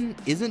demon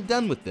isn't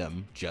done with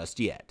them just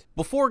yet.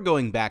 Before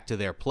going back to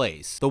their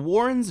place, the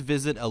Warrens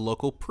visit a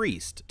local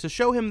priest to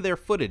show him their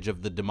footage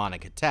of the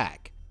demonic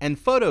attack and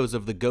photos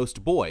of the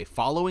ghost boy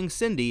following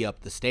Cindy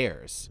up the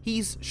stairs.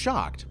 He's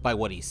shocked by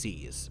what he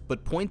sees,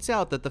 but points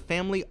out that the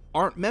family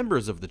aren't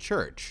members of the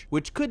church,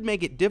 which could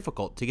make it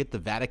difficult to get the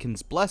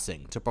Vatican's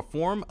blessing to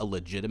perform a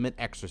legitimate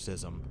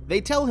exorcism. They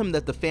tell him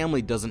that the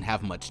family doesn't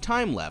have much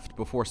time left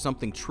before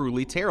something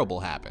truly terrible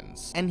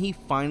happens, and he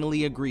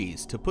finally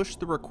agrees to push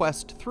the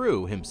request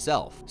through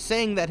himself,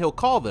 saying that he'll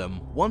call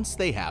them once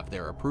they have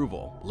their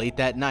approval. Late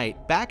that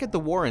night, back at the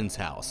Warrens'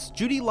 house,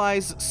 Judy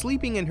lies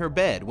sleeping in her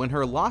bed when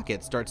her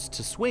locket starts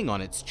to swing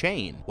on its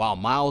chain, while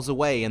miles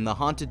away in the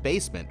haunted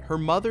basement, her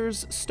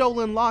mother's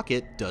stolen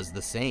locket does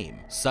the same.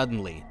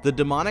 Suddenly, the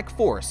demonic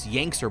force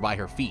yanks her by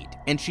her feet,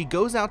 and she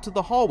goes out to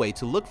the hallway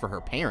to look for her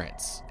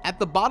parents. At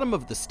the bottom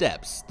of the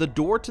steps, the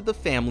door to the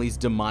family's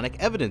demonic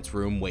evidence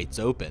room waits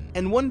open,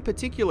 and one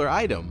particular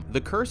item,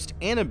 the cursed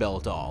Annabelle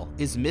doll,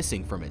 is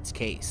missing from its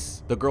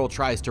case. The girl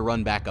tries to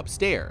run back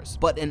upstairs,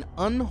 but an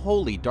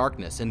unholy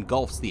darkness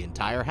engulfs the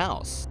entire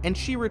house, and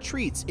she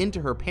retreats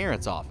into her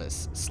parents'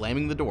 office,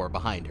 slamming the door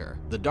behind her.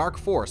 The dark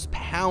force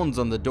pounds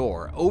on the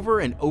door over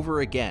and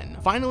over again,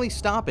 finally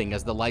stopping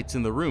as the lights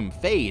in the room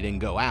fade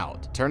and go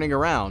out. Turning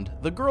around,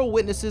 the girl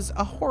witnesses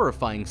a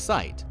horrifying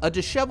sight. A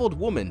disheveled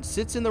woman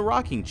sits in the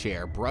rocking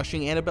chair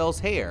brushing Annabelle's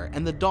hair,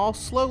 and the doll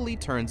slowly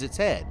turns its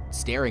head,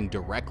 staring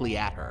directly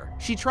at her.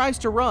 She tries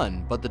to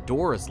run, but the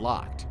door is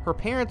locked, her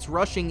parents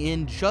rushing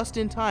in just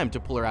in time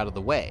to pull her out of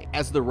the way,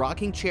 as the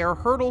rocking chair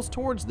hurtles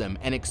towards them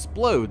and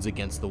explodes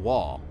against the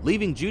wall.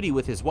 Leaving Judy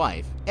with his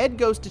wife, Ed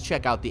goes to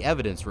check out the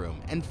evidence room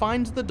and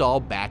finds the doll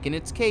back in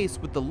its case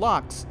with the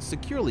locks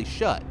securely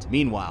shut.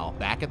 Meanwhile,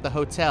 back at the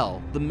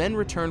hotel, the men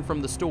return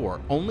from the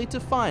store only to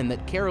find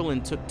that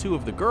Carolyn took two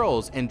of the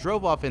girls and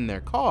drove off in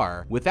their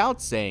car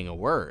without saying a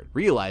word.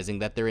 Realizing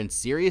that they're in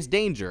serious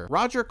danger,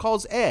 Roger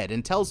calls Ed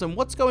and tells him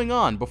what's going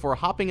on before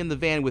hopping in the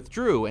van with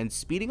Drew and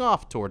speeding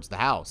off towards the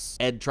house.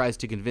 Ed tries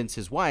to convince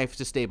his wife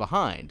to stay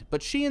behind,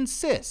 but she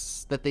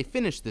insists that they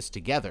finish this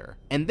together,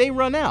 and they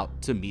run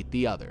out to meet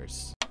the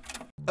others.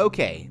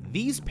 Okay,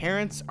 these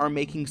parents are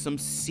making some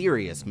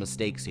serious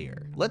mistakes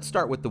here. Let's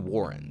start with the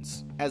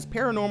Warrens. As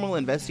paranormal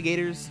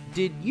investigators,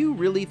 did you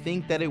really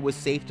think that it was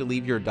safe to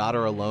leave your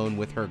daughter alone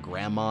with her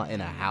grandma in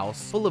a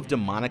house full of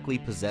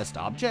demonically possessed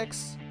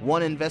objects?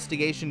 One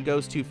investigation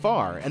goes too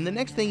far, and the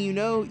next thing you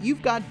know,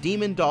 you've got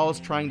demon dolls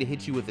trying to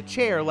hit you with a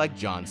chair like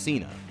John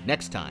Cena.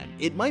 Next time,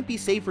 it might be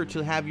safer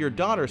to have your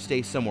daughter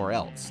stay somewhere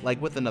else,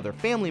 like with another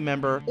family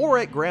member or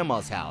at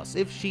grandma's house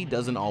if she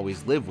doesn't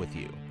always live with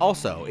you.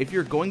 Also, if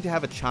you're going to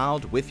have a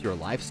child with your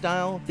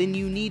lifestyle, then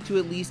you need to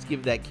at least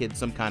give that kid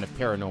some kind of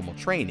paranormal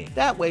training.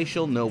 That way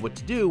she'll know what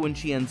to do when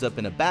she ends up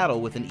in a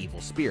battle with an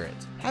evil spirit.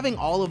 Having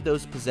all of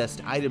those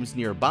possessed items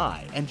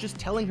nearby and just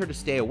telling her to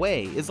stay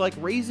away is like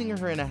raising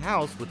her in a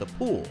house with a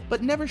pool,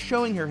 but never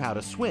showing her how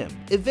to swim.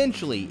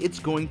 Eventually, it's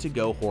going to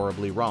go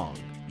horribly wrong.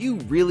 You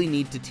really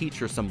need to teach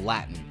her some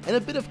Latin and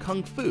a bit of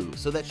Kung Fu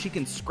so that she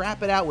can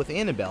scrap it out with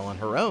Annabelle on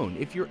her own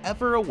if you're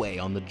ever away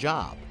on the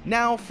job.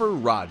 Now for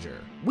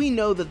Roger. We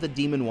know that the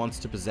demon wants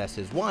to possess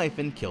his wife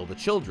and kill the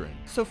children,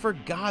 so for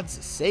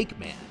God's sake,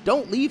 man,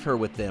 don't leave her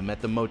with them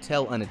at the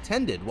motel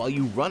unattended while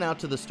you run out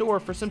to the store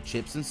for some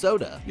chips and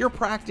soda. You're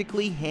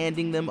practically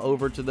handing them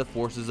over to the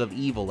forces of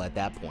evil at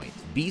that point.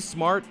 Be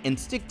smart and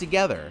stick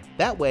together.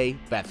 That way,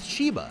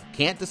 Bathsheba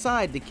can't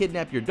decide to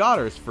kidnap your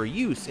daughters for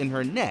use in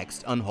her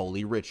next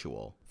unholy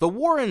ritual. The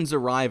Warrens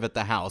arrive at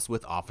the house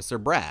with Officer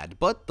Brad,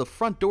 but the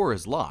front door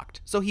is locked,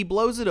 so he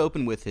blows it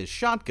open with his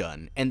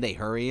shotgun and they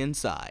hurry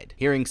inside.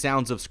 Hearing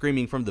sounds of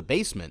screaming from the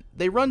basement,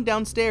 they run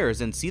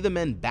downstairs and see the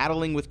men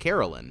battling with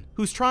Carolyn,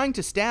 who's trying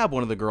to stab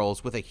one of the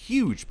girls with a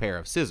huge pair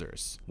of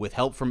scissors. With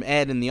help from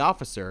Ed and the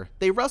officer,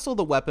 they wrestle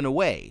the weapon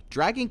away,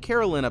 dragging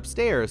Carolyn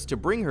upstairs to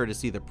bring her to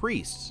see the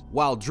priests,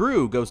 while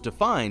Drew goes to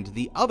find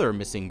the other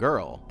missing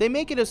girl. They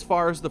make it as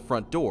far as the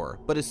front door,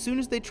 but as soon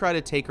as they try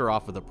to take her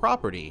off of the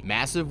property,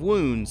 massive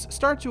wounds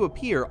start to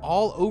appear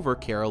all over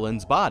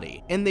Carolyn's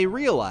body, and they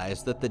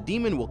realize that the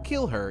demon will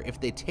kill her if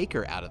they take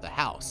her out of the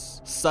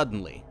house.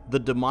 Suddenly, the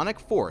demonic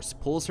force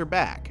pulls her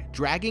back,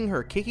 dragging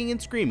her kicking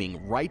and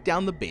screaming right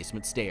down the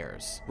basement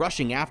stairs.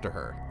 Rushing after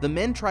her, the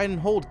men try and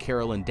hold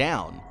Carolyn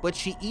down, but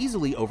she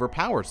easily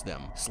overpowers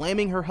them,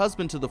 slamming her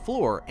husband to the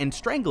floor and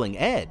strangling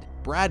Ed.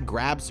 Brad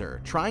grabs her,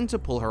 trying to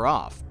pull her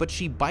off, but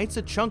she bites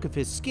a chunk of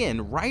his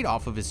skin right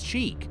off of his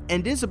cheek,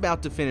 and is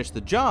about to finish the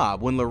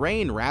job when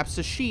Lorraine wraps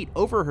a sheet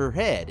over her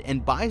head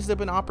and buys up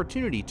an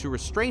opportunity to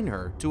restrain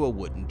her to a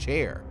wooden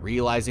chair.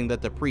 Realizing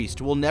that the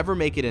priest will never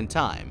make it in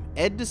time,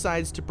 Ed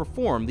decides to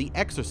perform the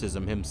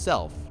exorcism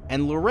himself,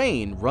 and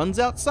Lorraine runs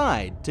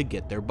outside to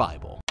get their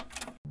Bible.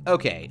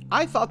 Okay,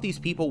 I thought these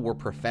people were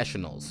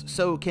professionals,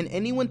 so can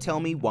anyone tell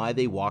me why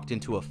they walked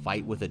into a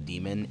fight with a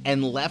demon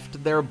and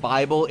left their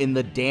Bible in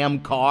the damn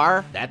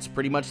car? That's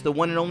pretty much the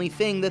one and only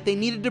thing that they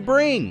needed to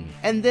bring.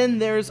 And then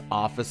there's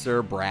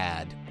Officer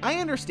Brad. I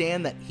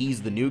understand that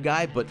he's the new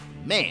guy, but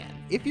man,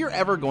 if you're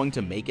ever going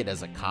to make it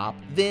as a cop,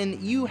 then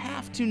you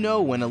have to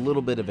know when a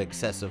little bit of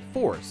excessive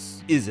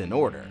force is in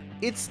order.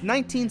 It's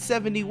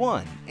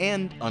 1971,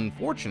 and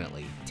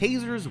unfortunately,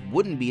 tasers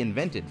wouldn't be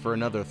invented for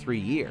another 3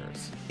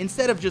 years.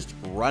 Instead of just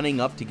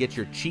running up to get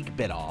your cheek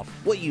bit off,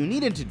 what you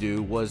needed to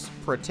do was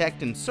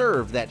protect and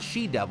serve that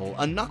she-devil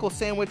a knuckle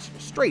sandwich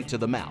straight to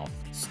the mouth.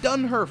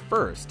 Stun her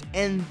first,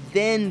 and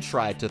then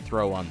try to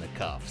throw on the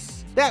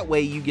cuffs. That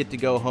way you get to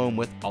go home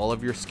with all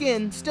of your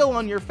skin still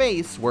on your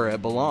face where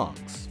it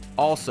belongs.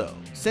 Also,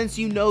 since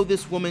you know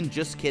this woman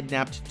just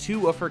kidnapped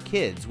 2 of her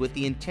kids with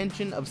the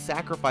intention of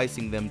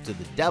sacrificing them to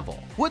the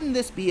devil, wouldn't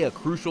this be a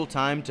crucial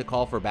time to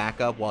call for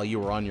backup while you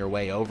were on your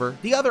way over?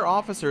 The other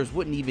officers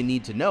wouldn't even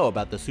need to know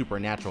about the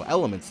supernatural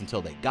elements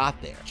until they got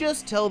there.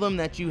 Just tell them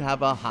that you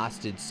have a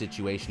hostage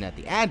situation at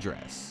the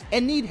address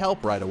and need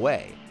help right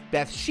away.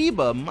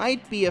 Bathsheba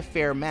might be a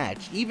fair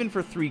match even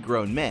for 3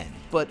 grown men,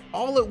 but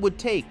all it would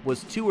take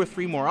was 2 or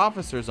 3 more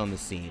officers on the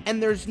scene,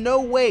 and there's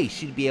no way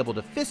she'd be able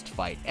to fist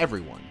fight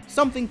everyone.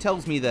 Something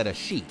tells me that a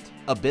sheet,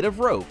 a bit of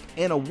rope,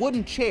 and a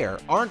wooden chair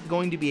aren't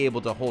going to be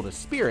able to hold a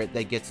spirit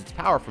that gets its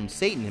power from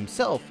Satan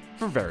himself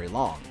for very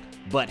long.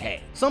 But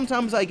hey,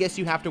 sometimes I guess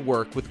you have to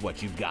work with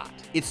what you've got.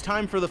 It's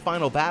time for the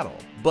final battle,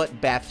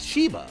 but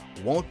Bathsheba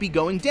won't be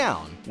going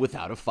down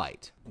without a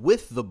fight.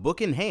 With the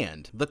book in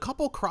hand, the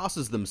couple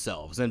crosses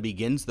themselves and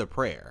begins the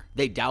prayer.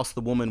 They douse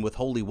the woman with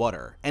holy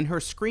water, and her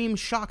scream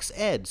shocks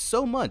Ed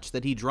so much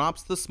that he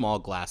drops the small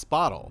glass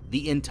bottle.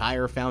 The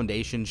entire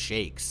foundation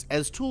shakes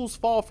as tools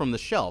fall from the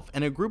shelf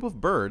and a group of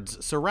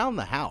birds surround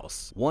the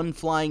house, one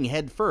flying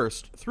head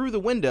first through the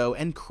window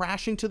and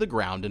crashing to the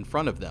ground in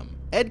front of them.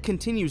 Ed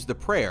continues the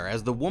prayer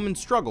as the woman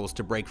struggles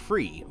to break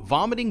free,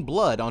 vomiting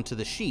blood onto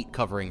the sheet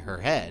covering her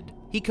head.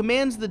 He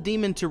commands the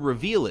demon to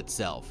reveal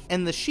itself,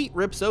 and the sheet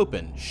rips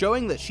open,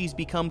 showing that she's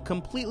become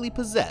completely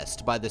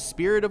possessed by the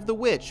spirit of the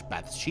witch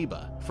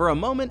Bathsheba. For a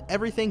moment,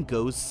 everything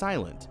goes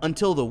silent,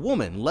 until the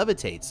woman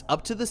levitates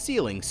up to the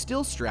ceiling,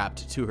 still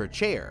strapped to her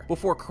chair,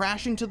 before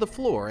crashing to the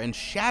floor and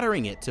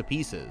shattering it to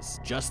pieces.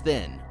 Just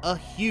then, a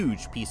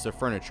huge piece of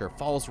furniture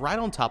falls right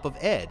on top of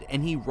Ed,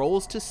 and he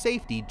rolls to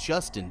safety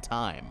just in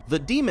time. The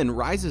demon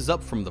rises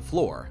up from the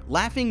floor,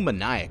 laughing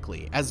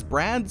maniacally as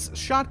Brad's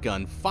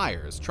shotgun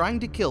fires, trying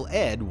to kill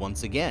Ed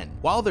once again.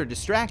 While they're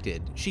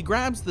distracted, she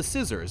grabs the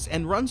scissors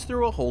and runs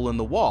through a hole in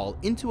the wall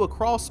into a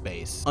crawl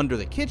space under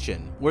the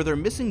kitchen where their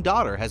missing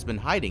daughter has been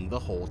hiding the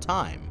whole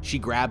time. She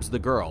grabs the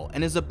girl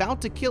and is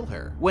about to kill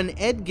her when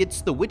Ed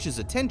gets the witch's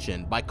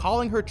attention by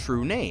calling her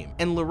true name,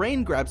 and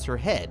Lorraine grabs her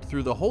head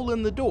through the hole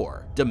in the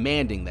door,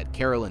 demanding that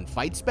Carolyn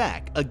fights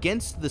back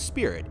against the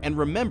spirit and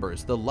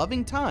remembers the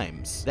loving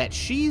times that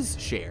she's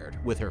shared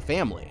with her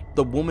family.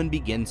 The woman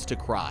begins to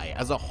cry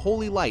as a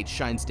holy light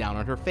shines down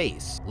on her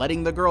face,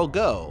 letting the girl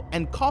go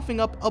and coughing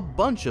up a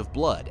bunch of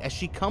blood as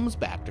she comes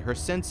back to her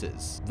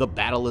senses. The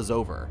battle is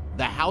over,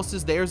 the house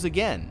is theirs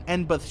again,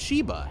 and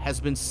Bathsheba has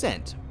been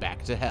sent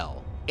back to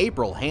hell.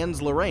 April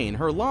hands Lorraine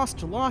her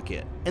lost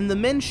locket, and the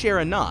men share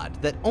a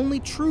nod that only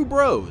true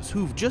bros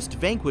who've just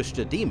vanquished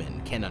a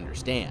demon can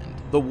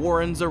understand. The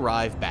Warrens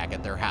arrive back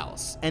at their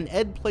house, and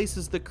Ed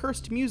places the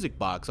cursed music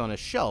box on a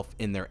shelf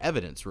in their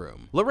evidence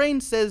room.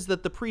 Lorraine says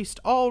that the priest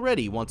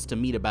already wants to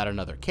meet about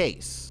another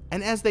case,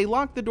 and as they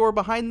lock the door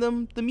behind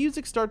them, the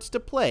music starts to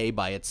play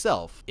by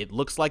itself. It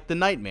looks like the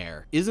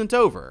nightmare isn't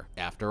over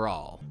after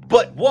all.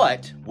 But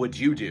what would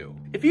you do?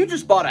 If you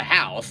just bought a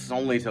house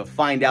only to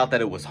find out that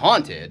it was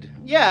haunted,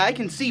 yeah, I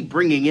can see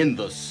bringing in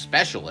the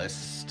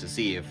specialists to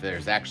see if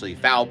there's actually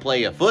foul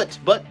play afoot,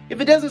 but if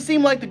it doesn't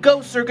seem like the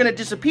ghosts are gonna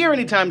disappear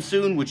anytime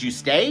soon, would you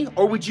stay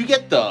or would you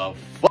get the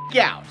fuck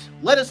out?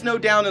 Let us know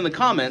down in the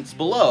comments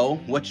below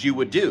what you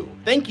would do.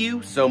 Thank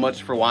you so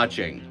much for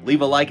watching.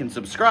 Leave a like and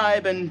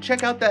subscribe, and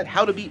check out that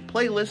How to Beat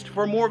playlist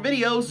for more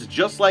videos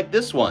just like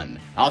this one.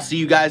 I'll see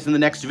you guys in the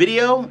next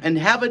video, and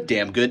have a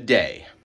damn good day.